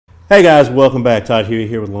Hey guys, welcome back. Todd Huey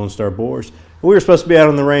here with Lone Star Boars. We were supposed to be out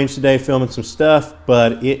on the range today filming some stuff,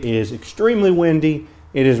 but it is extremely windy,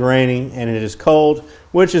 it is raining, and it is cold,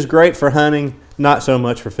 which is great for hunting, not so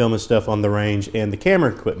much for filming stuff on the range and the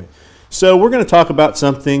camera equipment. So we're going to talk about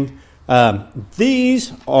something.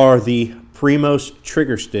 These are the Primos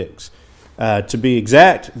trigger sticks. To be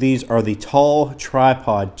exact, these are the tall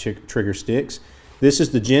tripod trigger sticks. This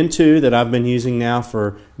is the Gen 2 that I've been using now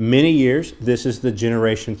for many years. This is the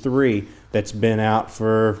Generation 3 that's been out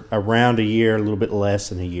for around a year, a little bit less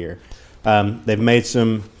than a year. They've made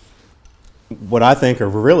some, what I think are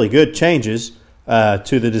really good changes to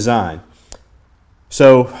the design.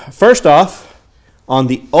 So first off, on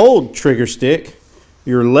the old trigger stick,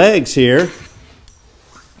 your legs here,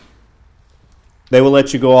 they will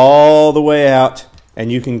let you go all the way out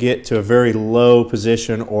and you can get to a very low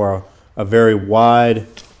position or a very wide,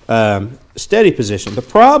 steady position. The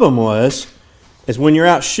problem is when you're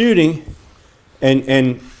out shooting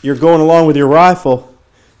and you're going along with your rifle,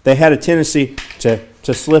 they had a tendency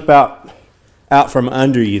to slip out from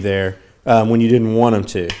under you there when you didn't want them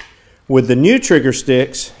to. With the new trigger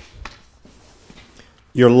sticks,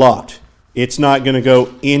 you're locked. It's not going to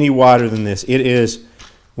go any wider than this. It is,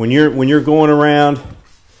 when you're going around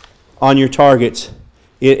on your targets,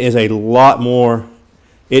 it is a lot more.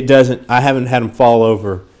 I haven't had them fall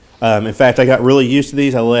over. In fact, I got really used to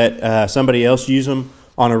these. I let somebody else use them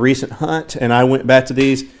on a recent hunt, and I went back to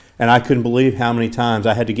these, and I couldn't believe how many times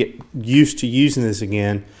I had to get used to using this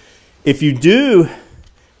again. If you do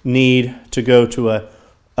need to go to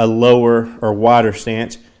a lower or wider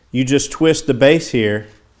stance, you just twist the base here,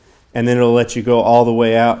 and then it'll let you go all the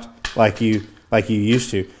way out like you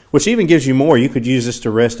used to, which even gives you more. You could use this to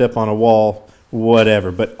rest up on a wall,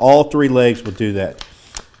 whatever, but all three legs will do that.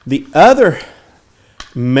 The other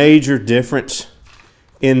major difference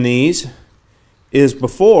in these is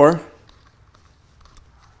before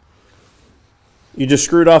you just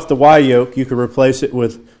screwed off the Y yoke, you could replace it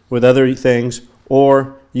with other things,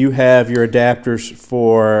 or you have your adapters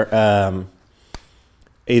for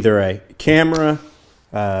either a camera,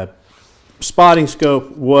 spotting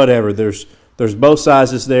scope, whatever. There's both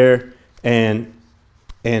sizes there, and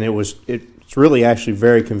it's really actually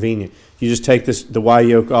very convenient. You just take the Y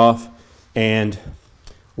yoke off and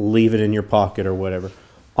leave it in your pocket or whatever.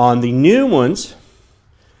 On the new ones,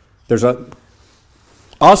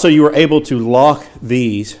 also you were able to lock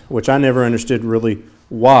these, which I never understood really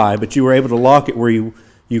why, but you were able to lock it where you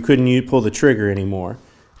couldn't pull the trigger anymore.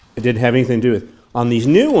 It didn't have anything to do with it. On these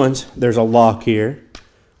new ones, there's a lock here.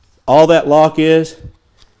 All that lock is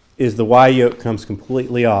the Y yoke comes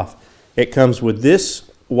completely off. It comes with this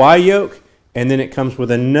Y yoke, and then it comes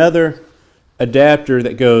with another adapter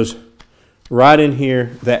that goes right in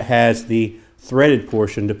here that has the threaded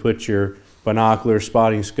portion to put your binocular,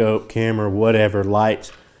 spotting scope, camera, whatever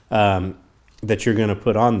light that you're going to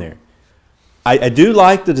put on there. I do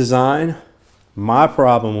like the design. My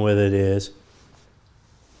problem with it is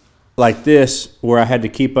like this, where I had to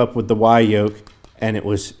keep up with the Y yoke, and it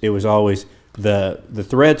was always the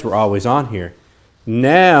threads were always on here.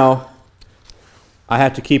 Now I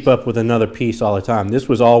have to keep up with another piece all the time. This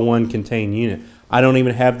was all one contained unit. I don't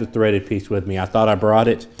even have the threaded piece with me. I thought I brought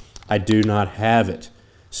it. I do not have it.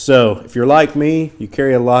 So if you're like me, you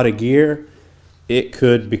carry a lot of gear, it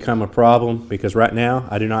could become a problem, because right now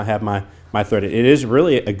I do not have my threaded. It is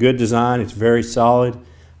really a good design. It's very solid.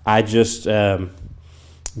 I just,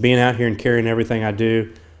 being out here and carrying everything I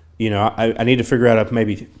do, you know, I need to figure out how to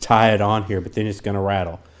maybe tie it on here, but then it's going to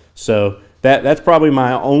rattle. So that's probably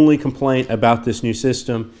my only complaint about this new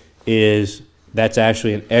system, is that's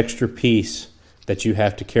actually an extra piece that you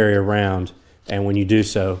have to carry around, and when you do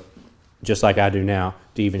so, just like I do now,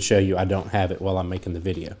 to even show you I don't have it while I'm making the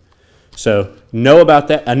video. So know about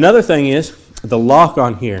that. Another thing is the lock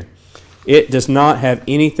on here. It does not have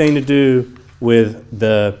anything to do with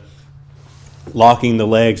the locking the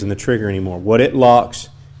legs and the trigger anymore. What it locks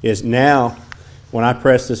is, now when I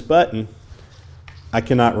press this button, I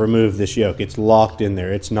cannot remove this yoke. It's locked in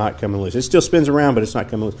there. It's not coming loose. It still spins around, but it's not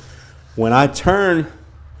coming loose. When I turn,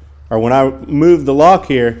 or when I move the lock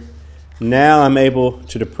here, now I'm able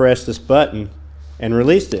to depress this button and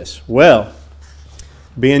release this. Well,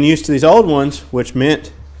 being used to these old ones, which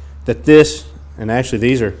meant that this, and actually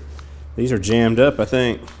these are jammed up, I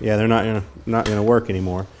think. Yeah, they're not gonna work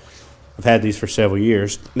anymore. I've had these for several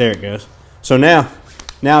years. There it goes. So now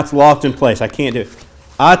it's locked in place. I can't do it.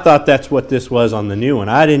 I thought that's what this was on the new one.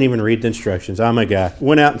 I didn't even read the instructions. I'm a guy.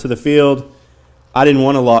 Went out into the field. I didn't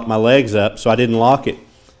want to lock my legs up, so I didn't lock it.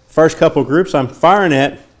 First couple groups I'm firing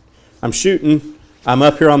at, I'm shooting, I'm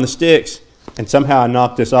up here on the sticks, and somehow I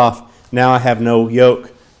knocked this off. Now I have no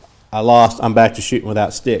yoke I lost. I'm back to shooting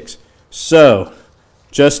without sticks. So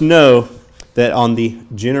just know that on the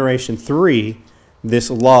Generation 3, this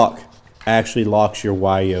lock actually locks your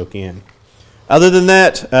Y yoke in. Other than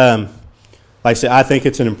that, like I said, I think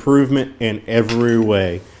it's an improvement in every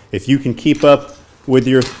way. If you can keep up with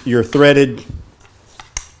your threaded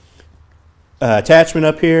attachment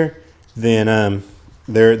up here, then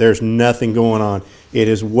there's nothing going on. It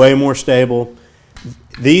is way more stable.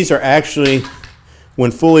 These are actually,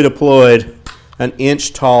 when fully deployed, an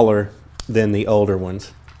inch taller than the older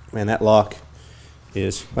ones. Man, that lock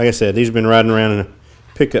is, like I said, these have been riding around in a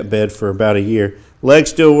pickup bed for about a year. Legs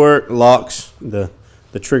still work, locks, the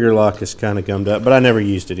trigger lock is kind of gummed up, but I never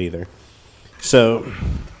used it either. So,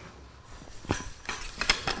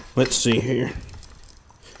 let's see here.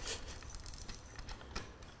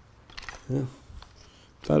 Well,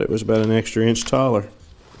 thought it was about an extra inch taller.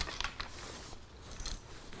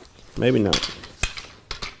 Maybe not.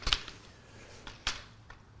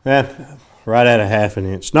 Right at a half an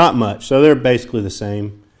inch. Not much. So they're basically the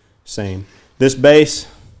same. This base,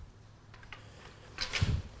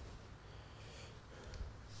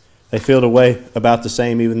 they feel away about the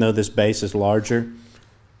same, even though this base is larger.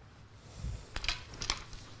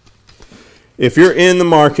 If you're in the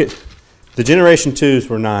market, the Generation 2s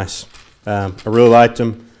were nice. I really liked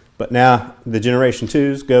them. But now the Generation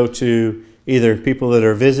 2s go to either people that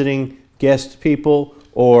are visiting, guest people,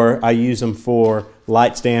 or I use them for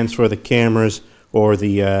light stands for the cameras or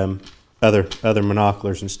the other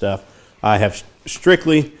monoculars and stuff. I have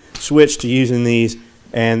strictly switched to using these,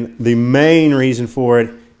 and the main reason for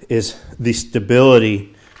it is the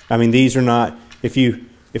stability. I mean, these are not,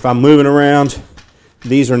 if I'm moving around,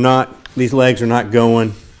 these legs are not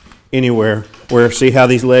going anywhere. Where, see how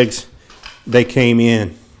these legs, they came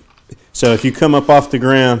in. So if you come up off the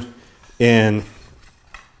ground and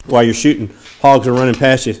while you're shooting, hogs are running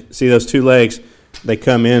past you, see those two legs, they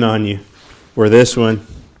come in on you. Where this one,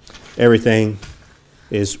 everything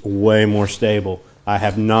is way more stable. I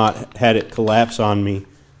have not had it collapse on me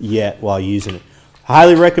yet while using it.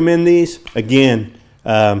 Highly recommend these. Again,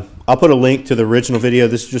 I'll put a link to the original video.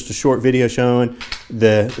 This is just a short video showing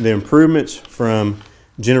the improvements from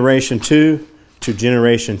Generation 2 to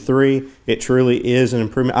Generation 3. It truly is an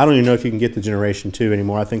improvement. I don't even know if you can get the Generation 2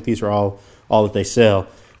 anymore. I think these are all that they sell.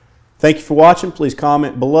 Thank you for watching. Please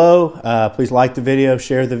comment below. Please like the video,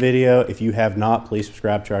 share the video. If you have not, please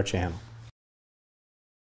subscribe to our channel.